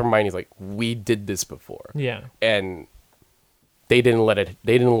movies. Like, it's reminding, like, we did this before. Yeah. And they didn't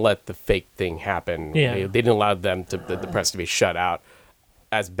let the fake thing happen. Yeah. They didn't allow them the press to be shut out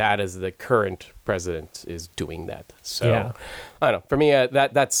as bad as the current president is doing that. So, yeah. I don't know. For me,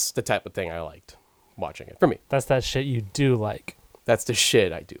 that's the type of thing I liked watching it. For me. That's that shit you do like. That's the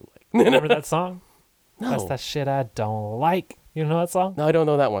shit I do like. Remember that song? No. That's that shit I don't like. You know that song? No, I don't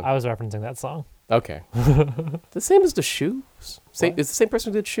know that one. I was referencing that song. Okay. The same as the Shoes? Is the same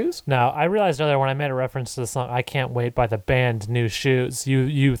person who did Shoes? No, I realized earlier when I made a reference to the song I Can't Wait by the band New Shoes,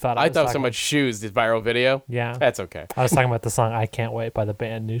 you thought I thought so much Shoes, the viral video. Yeah. That's okay. I was talking about the song I Can't Wait by the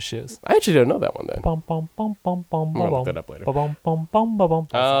band New Shoes. I actually don't know that one then. Bum, bum, bum, bum, bum, I'm gonna look that up later. Bum, bum, bum, bum, bum.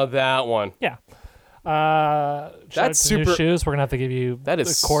 Oh, that one. Yeah. That's super. New Shoes. We're gonna have to give you that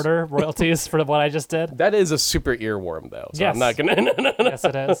is a quarter royalties for what I just did. That is a super earworm, though. So yes. I'm not gonna. Yes,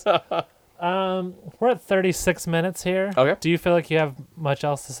 it is. We're at 36 minutes here. Okay. Do you feel like you have much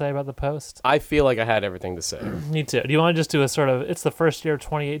else to say about the post? I feel like I had everything to say. Me too. Do you want to just do a sort of? It's the first year of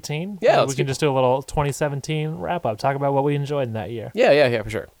 2018. Yeah, we can just do a little 2017 wrap up. Talk about what we enjoyed in that year. Yeah,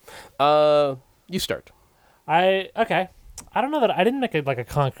 for sure. You start. Okay. I don't know that I didn't make a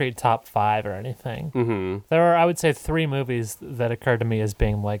concrete top 5 or anything. Mm-hmm. There are, I would say, 3 movies that occurred to me as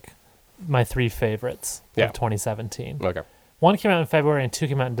being like my 3 favorites of 2017. Okay. 1 came out in February and 2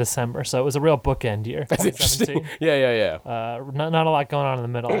 came out in December, so it was a real bookend year. That's interesting. Yeah. Not a lot going on in the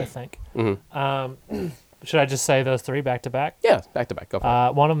middle, I think. Mm-hmm. Should I just say those 3 back to back? Yeah, back to back. Go for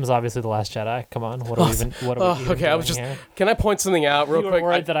it. One of them is obviously The Last Jedi. Come on, what are we even okay, I was just. here? Can I point something out real You quick? were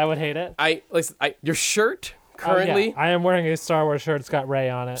worried that I would hate it? Your shirt currently. Oh, yeah. I am wearing a Star Wars shirt. It's got Rey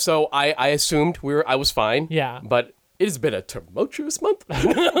on it. So I assumed I was fine. Yeah. But it has been a tumultuous month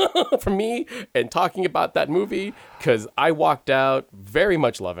for me and talking about that movie because I walked out very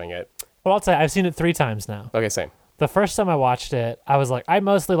much loving it. Well, I'll say I've seen it 3 times now. Okay, same. The first time I watched it, I was like, I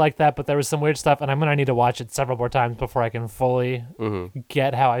mostly like that, but there was some weird stuff, and I'm going to need to watch it several more times before I can fully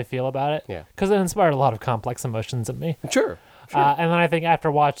get how I feel about it. Yeah. Because it inspired a lot of complex emotions in me. Sure. And then I think after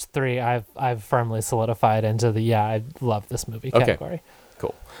watch 3, I've firmly solidified into the I love this movie category.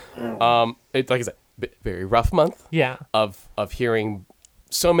 Cool. It's like I said, very rough month. Yeah. Of hearing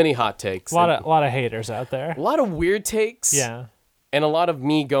so many hot takes. A lot of haters out there. A lot of weird takes. Yeah. And a lot of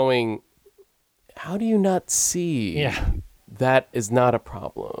me going, how do you not see? Yeah. That is not a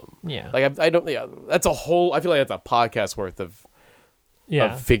problem. Yeah. Like I don't. Yeah. That's a whole. I feel like that's a podcast worth of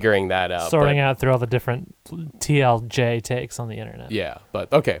figuring that out. Sorting out through all the different TLJ takes on the internet. Yeah,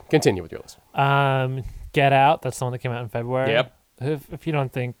 but okay, continue with your list. Get Out, that's the one that came out in February. Yep. If you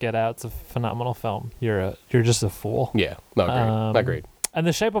don't think Get Out's a phenomenal film, you're just a fool. Yeah, no, agreed. And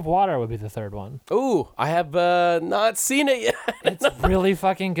The Shape of Water would be the third one. Ooh, I have not seen it yet. It's really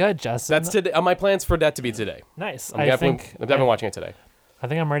fucking good, Justin. That's today. My plans for that to be today. Nice. I'm definitely watching it today. I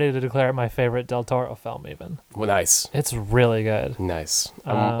think I'm ready to declare it my favorite Del Toro film, even. Well, nice. It's really good. Nice.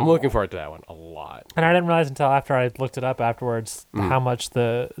 I'm looking forward to that one a lot. And I didn't realize until after I looked it up afterwards how much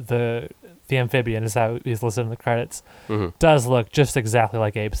the amphibian is how he's listed in the credits does look just exactly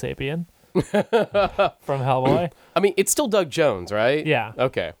like Abe Sapien from Hellboy. I mean, it's still Doug Jones, right? Yeah.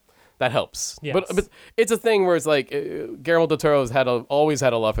 Okay. That helps. Yes. But it's a thing where it's like Guillermo del Toro's always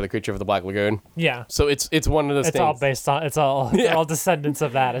had a love for the Creature of the Black Lagoon. Yeah. So it's one of those things. It's all descendants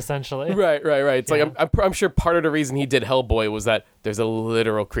of that, essentially. Right. It's like I'm sure part of the reason he did Hellboy was that there's a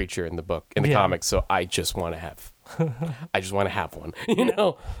literal creature in the comics, so I just want to have one, you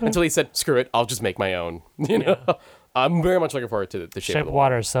know? Until he said, screw it, I'll just make my own, you know? I'm very much looking forward to the Shape of the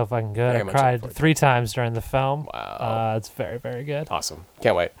Water is so fucking good. I cried 3 times during the film. Wow. It's very, very good. Awesome.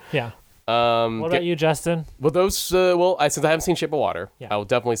 Can't wait. Yeah. What about you, Justin? Well, those, since I haven't seen Shape of Water, I will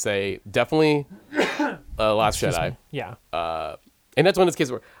definitely say, Last Jedi. Yeah. And that's one of those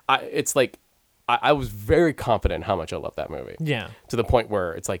cases where it's like, I was very confident how much I love that movie. Yeah. To the point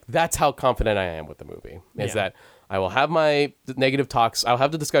where it's like, that's how confident I am with the movie. Is that I will have my negative talks. I'll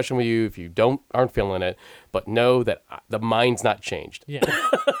have the discussion with you if you aren't feeling it, but know that the mind's not changed. Yeah.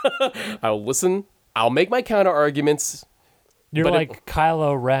 I'll listen. I'll make my counter arguments. You're like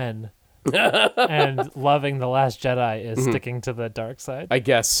Kylo Ren, and loving The Last Jedi is sticking to the dark side. I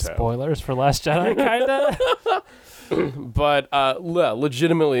guess so. Spoilers for Last Jedi, kinda. But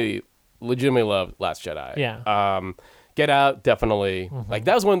legitimately love Last Jedi. Yeah. Get Out, definitely. Like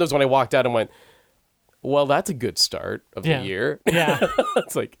that was one of those when I walked out and went, well, that's a good start of the year. Yeah.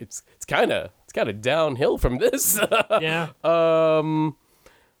 It's like it's kind of downhill from this. Yeah.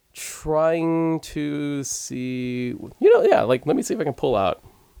 Trying to see, like let me see if I can pull out.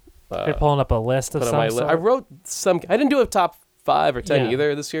 You're pulling up a list of some sort? I wrote some. I didn't do a top 5 or 10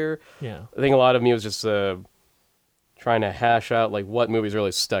 either this year. Yeah. I think a lot of me was just trying to hash out like what movies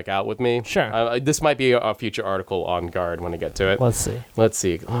really stuck out with me. Sure. This might be a future article on Guard when I get to it. Let's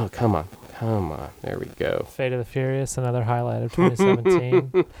see. Oh, come on. There we go. Fate of the Furious, another highlight of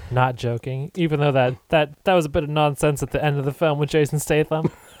 2017. Not joking. Even though that was a bit of nonsense at the end of the film with Jason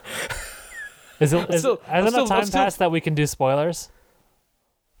Statham. Has enough time passed that we can do spoilers?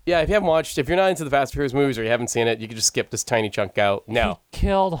 Yeah, if you're not into the Fast and Furious movies or you haven't seen it, you can just skip this tiny chunk out. Now, he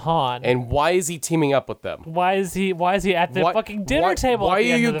killed Han. And why is he teaming up with them? Why is he at the fucking dinner table at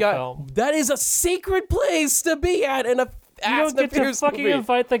the end of the film? That is a sacred place to be at in a You don't get to fucking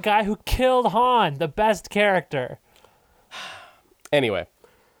invite the guy who killed Han, the best character. Anyway.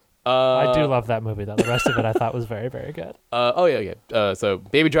 I do love that movie, though. The rest of it I thought was very, very good. So,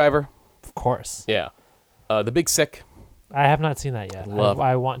 Baby Driver. Of course. Yeah. The Big Sick. I have not seen that yet.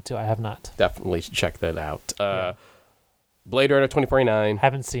 I want to. I have not. Definitely check that out. Blade Runner 2049.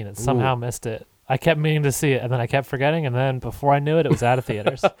 Haven't seen it. Somehow missed it. I kept meaning to see it, and then I kept forgetting, and then before I knew it, it was out of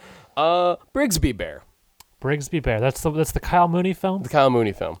theaters. Brigsby Bear. Brigsby Bear. That's the Kyle Mooney film? The Kyle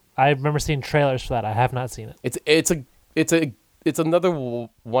Mooney film. I remember seeing trailers for that. I have not seen it. It's another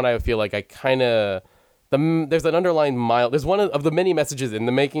one I feel like I kind of... There's an underlying There's one of the many messages in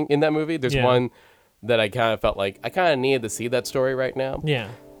that movie. There's one that I kind of felt like I kind of needed to see that story right now. Yeah.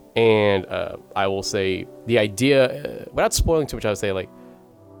 And I will say the idea, without spoiling too much, I would say like,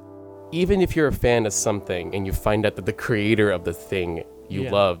 even if you're a fan of something and you find out that the creator of the thing you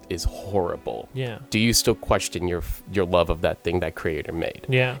loved is horrible, do you still question your love of that thing that creator made?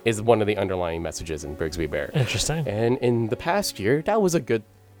 Yeah. Is one of the underlying messages in Brigsby Bear. Interesting. And in the past year, that was a good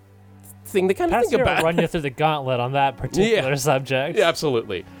thing to kind of think about. Run you through the gauntlet on that particular subject. Yeah,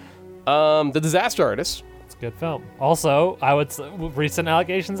 absolutely. The Disaster Artist. It's a good film. Also, I would recent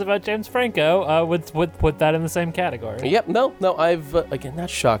allegations about James Franco would put that in the same category. Yep. No. I've again not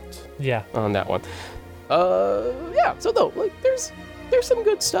shocked. Yeah. On that one. Yeah. So though, like, there's some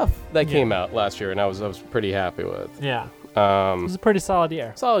good stuff that came out last year, and I was pretty happy with. Yeah. It was a pretty solid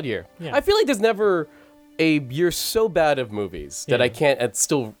year. Solid year. Yeah. I feel like there's never a year so bad of movies that I can't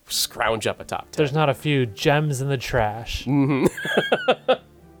still scrounge up a top 10. There's not a few gems in the trash. Mm-hmm.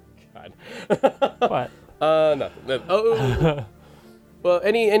 What? Nothing. Oh. Well,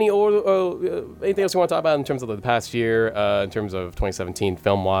 anything else you want to talk about in terms of the past year, in terms of 2017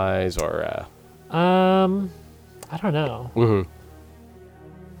 film wise, or? I don't know.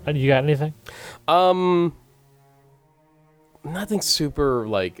 Mm-hmm. You got anything? Nothing super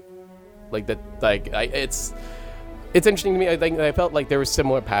like that. Like it's interesting to me. I think I felt like there were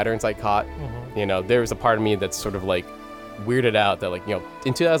similar patterns I caught. Mm-hmm. You know, there was a part of me that's sort of like weirded out that like, you know,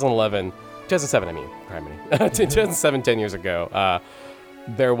 in 2007, I mean, in 2007, 10 years ago,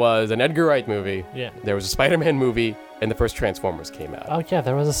 there was an Edgar Wright movie. Yeah. There was a Spider-Man movie, and the first Transformers came out. Oh yeah,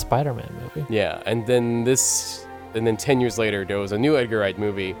 there was a Spider-Man movie. Yeah, and then 10 years later, there was a new Edgar Wright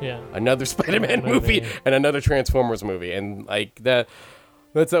movie. Yeah. Another Spider-Man movie, and another Transformers movie, and like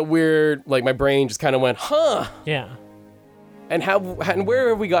that's that weird. Like my brain just kind of went, huh? Yeah. And where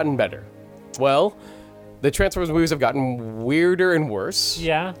have we gotten better? Well, the Transformers movies have gotten weirder and worse.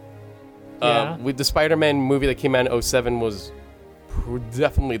 Yeah. With the Spider-Man movie that came out in 2007 was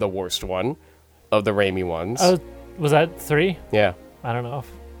definitely the worst one of the Raimi ones. Oh, was that 3? Yeah. I don't know.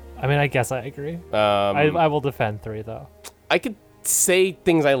 I guess I agree. I will defend 3 though. I could say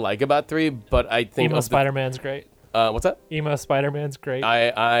things I like about 3, but I think Emo Spider-Man's great. What's that? Emo Spider-Man's great.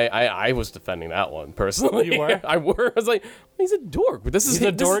 I was defending that one personally. You were? I was like, he's a dork. But he's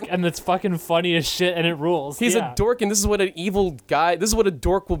a dork, and it's fucking funny as shit, and it rules. He's a dork, and this is what an evil guy. This is what a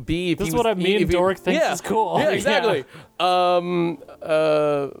dork will be. This is what a mean dork thinks is cool. Yeah, exactly.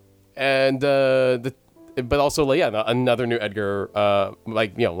 But also like another new Edgar and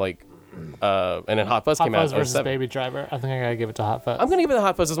then Hot Fuzz came out. Hot Fuzz versus Baby Driver. I think I gotta give it to Hot Fuzz. I'm gonna give it to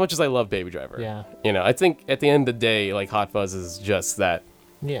Hot Fuzz as much as I love Baby Driver. Yeah. You know, I think at the end of the day, like Hot Fuzz is just that.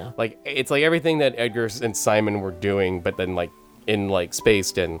 Yeah. Like it's like everything that Edgar and Simon were doing, but then like in like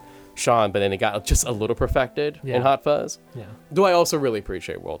Spaced and Sean, but then it got just a little perfected in Hot Fuzz. Yeah. Do I also really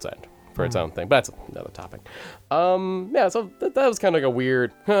appreciate World's End for its own thing, but that's another topic. So that was kind of like a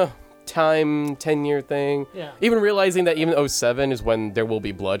weird time 10-year thing. Yeah. Even realizing that even 2007 is when There Will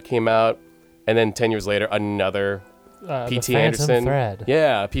Be Blood came out, and then 10 years later another P.T. Anderson. Thread.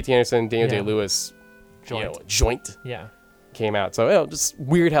 Yeah, P.T. Anderson, Daniel Day-Lewis Joint. Yeah. Came out. So just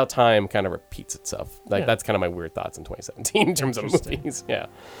weird how time kind of repeats itself. Like that's kind of my weird thoughts in 2017 in terms of movies. Yeah.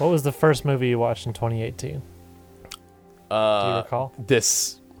 What was the first movie you watched in 2018? Do you recall?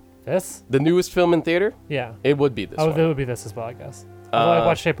 This? The newest film in theater? Yeah. It would be this one. It would be this as well, I guess. Although I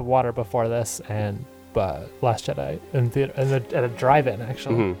watched Shape of Water before this and Last Jedi in theater at a drive-in,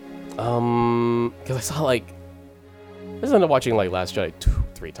 actually. Because I saw I ended up watching Last Jedi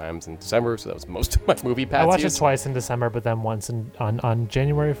 2-3 times in December, so that was most of my movie passes. I watched it twice in December, but then once on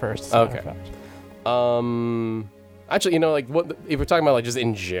January 1st. Okay. Actually, what if we're talking about just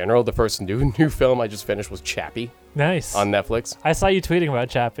in general, the first new film I just finished was Chappie. Nice. On Netflix. I saw you tweeting about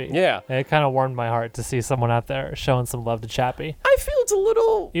Chappie. Yeah. And it kind of warmed my heart to see someone out there showing some love to Chappie. I feel it's a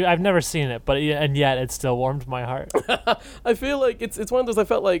little... I've never seen it, and yet it still warmed my heart. I feel like it's one of those I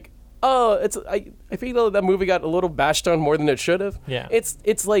felt like, I feel that movie got a little bashed on more than it should have. Yeah. It's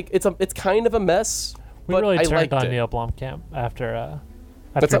kind of a mess. We really turned on Neil Blomkamp after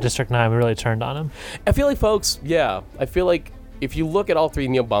District 9. We really turned on him. I feel like, folks, I feel like if you look at all 3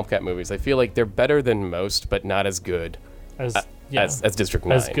 Neil Blomkamp movies, I feel like they're better than most, but not as good as District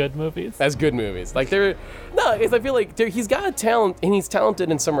 9. As good movies. As good movies. Because I feel like he's got a talent, and he's talented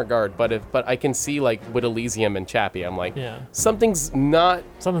in some regard, but I can see, with Elysium and Chappie, I'm like, something's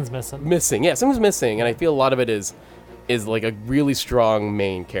missing. Yeah, something's missing, and I feel a lot of it is a really strong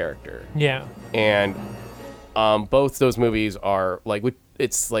main character. Yeah. And both those movies are,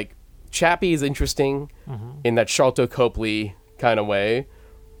 it's Chappie is interesting in that Sharlto Copley kind of way,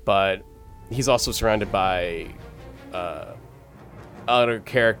 but he's also surrounded by other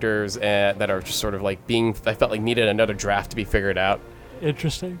characters that are just sort of I felt like needed another draft to be figured out.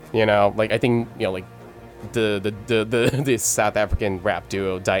 Interesting. I think the South African rap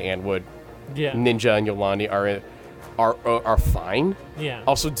duo Diane Wood, Ninja and Yolandi are fine. Yeah.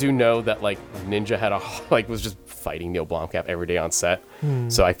 Also do know that Ninja had was just fighting Neil Blomkamp every day on set.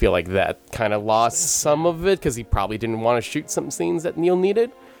 So I feel like that kind of lost some of it because he probably didn't want to shoot some scenes that Neil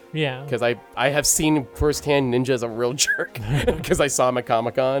needed. Yeah. Because I have seen firsthand Ninja as a real jerk because I saw him at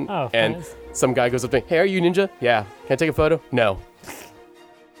Comic-Con. Oh, and nice. Some guy goes up to me, "Hey, are you Ninja?" "Yeah." "Can I take a photo?" "No."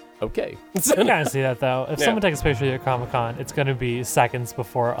 Okay. I can kind of see that, though. If someone takes a picture of you at Comic-Con, it's going to be seconds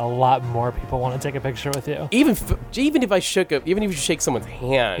before a lot more people want to take a picture with you. Even if you shake someone's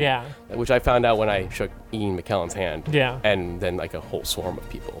hand, which I found out when I shook Ian McKellen's hand, and then a whole swarm of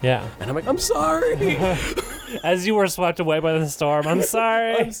people, and I'm like, "I'm sorry." As you were swept away by the storm, "I'm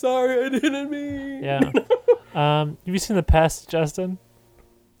sorry." "I'm sorry, I didn't mean." Yeah. Have you seen The Pest, Justin?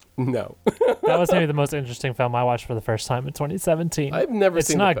 No. That was maybe the most interesting film I watched for the first time in 2017. I've never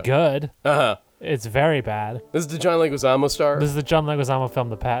seen it. It's not good. Uh-huh. It's very bad. This is the John Leguizamo star? This is the John Leguizamo film,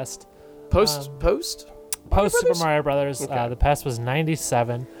 The Pest. Post Super Mario Brothers. Okay. The Pest was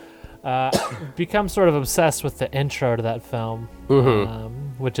 97. Become sort of obsessed with the intro to that film,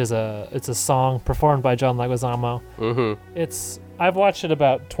 which is it's a song performed by John Leguizamo. I've watched it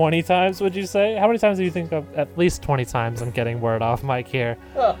about 20 times, would you say? How many times do you think of? At least 20 times. I'm getting word off mic here.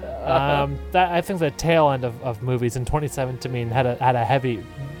 I think the tail end of movies in 2017 had a heavy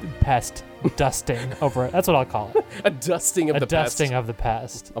pest dusting over it. That's what I'll call it. A dusting of the pest. A dusting of the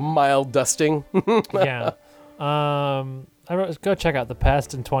pest. A mild dusting. Yeah. Go check out The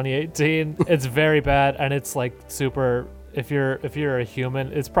Pest in 2018. It's very bad, and it's super. If you're a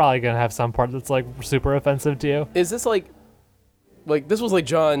human, it's probably gonna have some part that's super offensive to you. Is this this was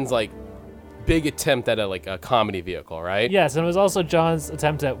John's big attempt at a comedy vehicle, right? Yes, and it was also John's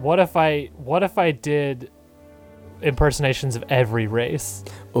attempt at what if I did impersonations of every race?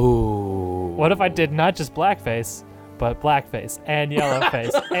 Ooh. What if I did not just blackface, but blackface and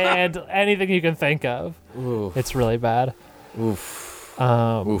yellowface and anything you can think of? Oof. It's really bad. Oof.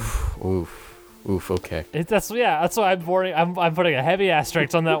 Oof. Okay. That's why I'm warning. I'm putting a heavy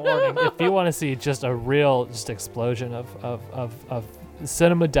asterisk on that warning. If you want to see just a real explosion of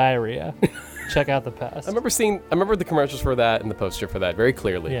cinema diarrhea, check out The Pest. I remember the commercials for that and the poster for that very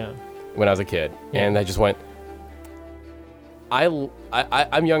clearly. Yeah. When I was a kid, and I just went.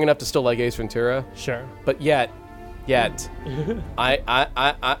 I'm young enough to still like Ace Ventura. Sure. But yet,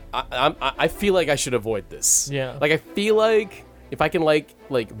 I feel like I should avoid this. Yeah. I feel like if I can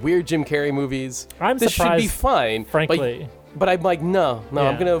weird Jim Carrey movies, this should be fine. Frankly. But I'm no,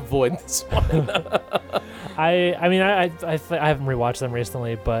 I'm gonna avoid this one. I haven't rewatched them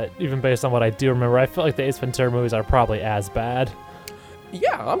recently, but even based on what I do remember, I feel like the Ace Ventura movies are probably as bad.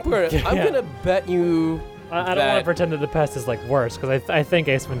 Yeah, I'm gonna bet you. I don't want to pretend that The Pest is worse, because I think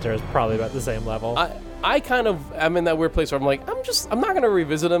Ace Ventura is probably about the same level. I'm in that weird place where I'm like, I'm not going to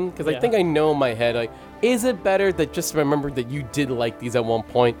revisit them because I think I know in my head, like, is it better that just remember that you did like these at one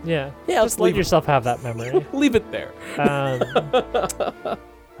point? Yeah. Just let yourself have that memory. Leave it there. I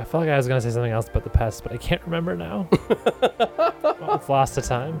felt like I was going to say something else about the past, but I can't remember now. I've lost the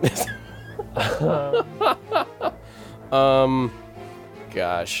time.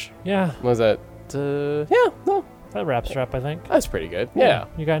 Gosh. Yeah. What was that? No. That wraps her up, I think. That's pretty good. Yeah.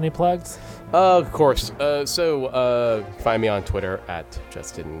 You got any plugs? Of course. So find me on Twitter at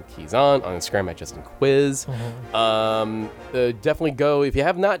Justin Keyson, on Instagram at Justin Quiz. Definitely go, if you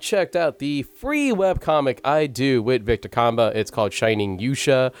have not checked out the free webcomic I do with Victor Kamba. It's called Shining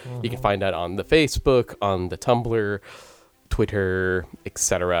Yusha. You can find that on the Facebook, on the Tumblr, Twitter,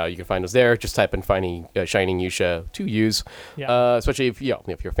 etc. You can find us there. Just type in Shining Yusha to use. Yeah. Especially if you're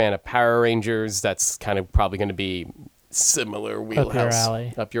a fan of Power Rangers, that's kind of probably going to be similar wheelhouse.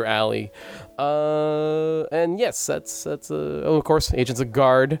 Up your alley. And yes, that's of course, Agents of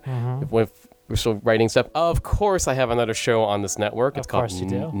Guard. If we're still writing stuff. Of course, I have another show on this network. It's called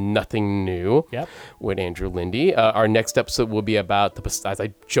Nothing New with Andrew Lindy. Our next episode will be about, as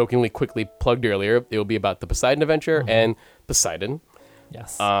I jokingly quickly plugged earlier, it will be about the Poseidon Adventure and Poseidon.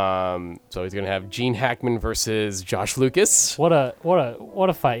 Yes. So he's gonna have Gene Hackman versus Josh Lucas. What a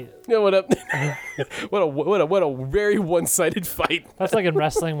fight. Yeah, what a very one-sided fight. That's like in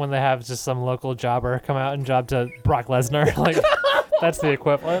wrestling when they have just some local jobber come out and job to Brock Lesnar. Like that's the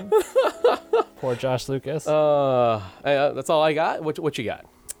equivalent. Poor Josh Lucas. That's all I got. What you got?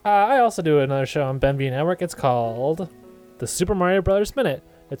 I also do another show on Benview Network. It's called The Super Mario Brothers Minute.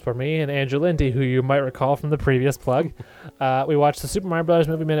 It's for me and Andrew Lindy, who you might recall from the previous plug. We watch the Super Mario Brothers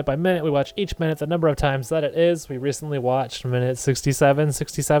movie minute by minute. We watch each minute the number of times that it is. We recently watched minute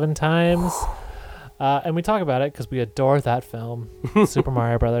 67 times. And we talk about it because we adore that film, Super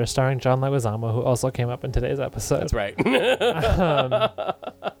Mario Brothers, starring John Leguizamo, who also came up in today's episode. That's right.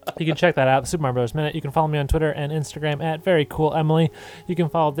 You can check that out, the Super Mario Brothers Minute. You can follow me on Twitter and Instagram at VeryCoolEmily. You can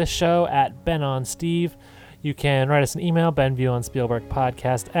follow this show at BenOnSteve. You can write us an email,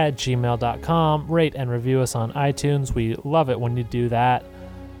 benviewonspielbergpodcast@gmail.com. Rate and review us on iTunes. We love it when you do that.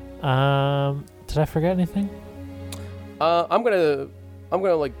 Did I forget anything? I'm gonna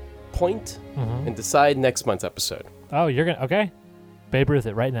like point and decide next month's episode. Oh, you're gonna okay. Babe Ruth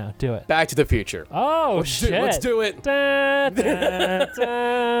it right now. Do it. Back to the Future. Oh, shit. Let's do it. Da, da,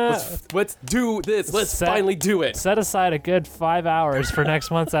 da. Let's do this. Let's finally do it. Set aside a good 5 hours for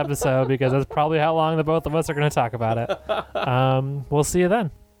next month's episode because that's probably how long the both of us are going to talk about it. We'll see you then.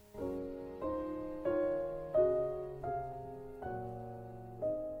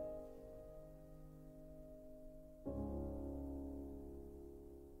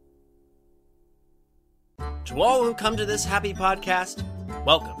 To all who come to this happy podcast,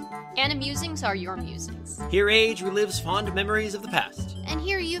 welcome. Animusings are your musings. Here age relives fond memories of the past. And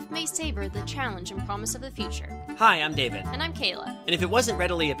here youth may savor the challenge and promise of the future. Hi, I'm David. And I'm Kayla. And if it wasn't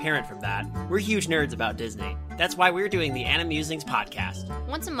readily apparent from that, we're huge nerds about Disney. That's why we're doing the Animusings podcast.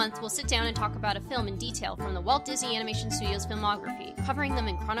 Once a month, we'll sit down and talk about a film in detail from the Walt Disney Animation Studios filmography, covering them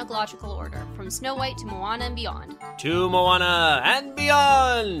in chronological order, from Snow White to Moana and beyond. To Moana and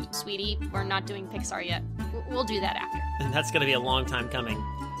beyond! Sweetie, we're not doing Pixar yet. We'll do that after. And that's gonna be a long time coming.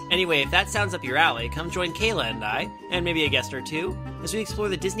 Anyway, if that sounds up your alley, come join Kayla and I, and maybe a guest or two, as we explore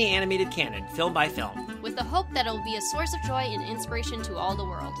the Disney animated canon, film by film. With the hope that it'll be a source of joy and inspiration to all the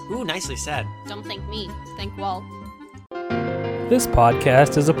world. Ooh, nicely said. Don't thank me, thank Walt. This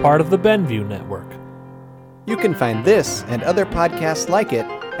podcast is a part of the Benview Network. You can find this and other podcasts like it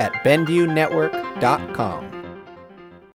at BenviewNetwork.com.